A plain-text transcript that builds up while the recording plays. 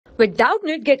With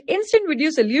Doubtnut, get instant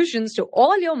video solutions to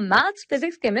all your maths,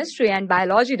 physics, chemistry, and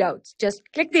biology doubts. Just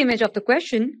click the image of the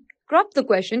question, crop the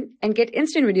question, and get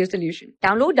instant video solution.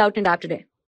 Download Doubtnut app today.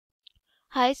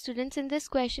 Hi students, in this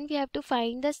question we have to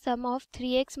find the sum of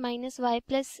 3x minus y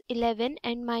plus 11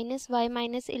 and minus y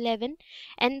minus 11,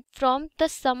 and from the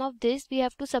sum of this we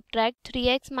have to subtract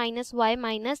 3x minus y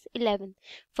minus 11.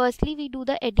 Firstly we do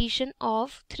the addition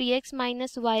of 3x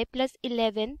minus y plus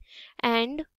 11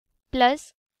 and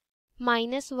plus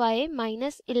minus y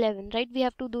minus 11, right? We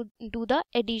have to do the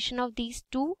addition of these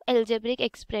two algebraic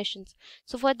expressions.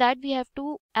 So for that we have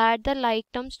to add the like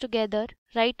terms together,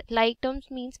 right? Like terms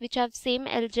means which have same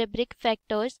algebraic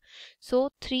factors. So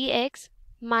 3x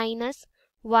minus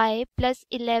y plus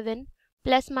 11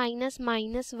 plus minus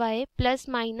minus y plus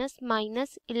minus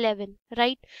minus 11,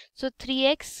 right? So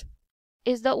 3x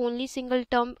is the only single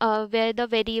term where the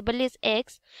variable is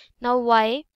x. Now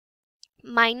y,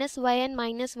 minus y and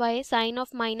minus y, sign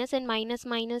of minus and minus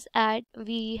minus add,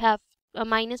 we have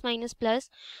minus minus plus,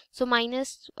 so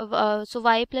minus so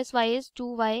y plus y is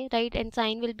 2y, right? And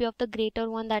sign will be of the greater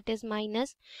one, that is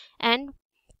minus, and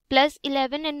plus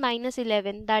 11 and minus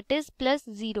 11, that is plus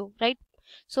 0, right?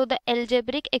 So the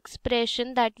algebraic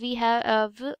expression that we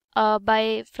have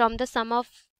from the sum of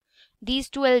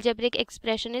these two algebraic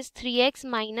expression is 3x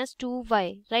minus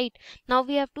 2y, right? Now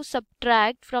we have to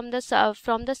subtract from the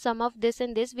sum of this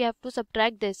and this, we have to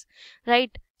subtract this,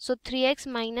 right? So 3x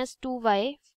minus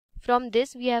 2y, from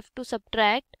this we have to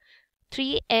subtract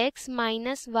 3x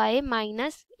minus y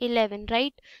minus 11,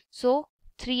 right? So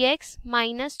 3x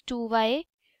minus 2y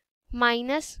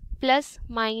minus plus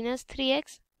minus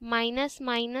 3x minus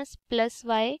minus plus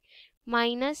y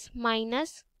minus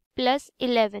minus plus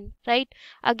 11, right?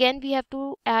 Again we have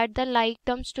to add the like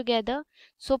terms together.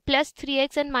 So plus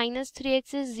 3x and minus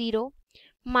 3x is 0,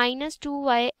 minus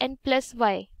 2y and plus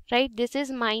y, right? This is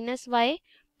minus y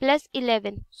plus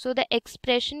 11. So the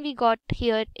expression we got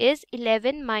here is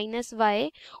 11 minus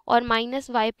y, or minus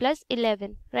y plus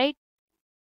 11, right?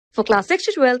 For class 6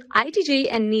 to 12, IIT JEE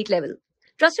and NEET level.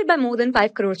 Trusted by more than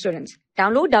 5 crore students.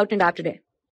 Download Doubtnut app today.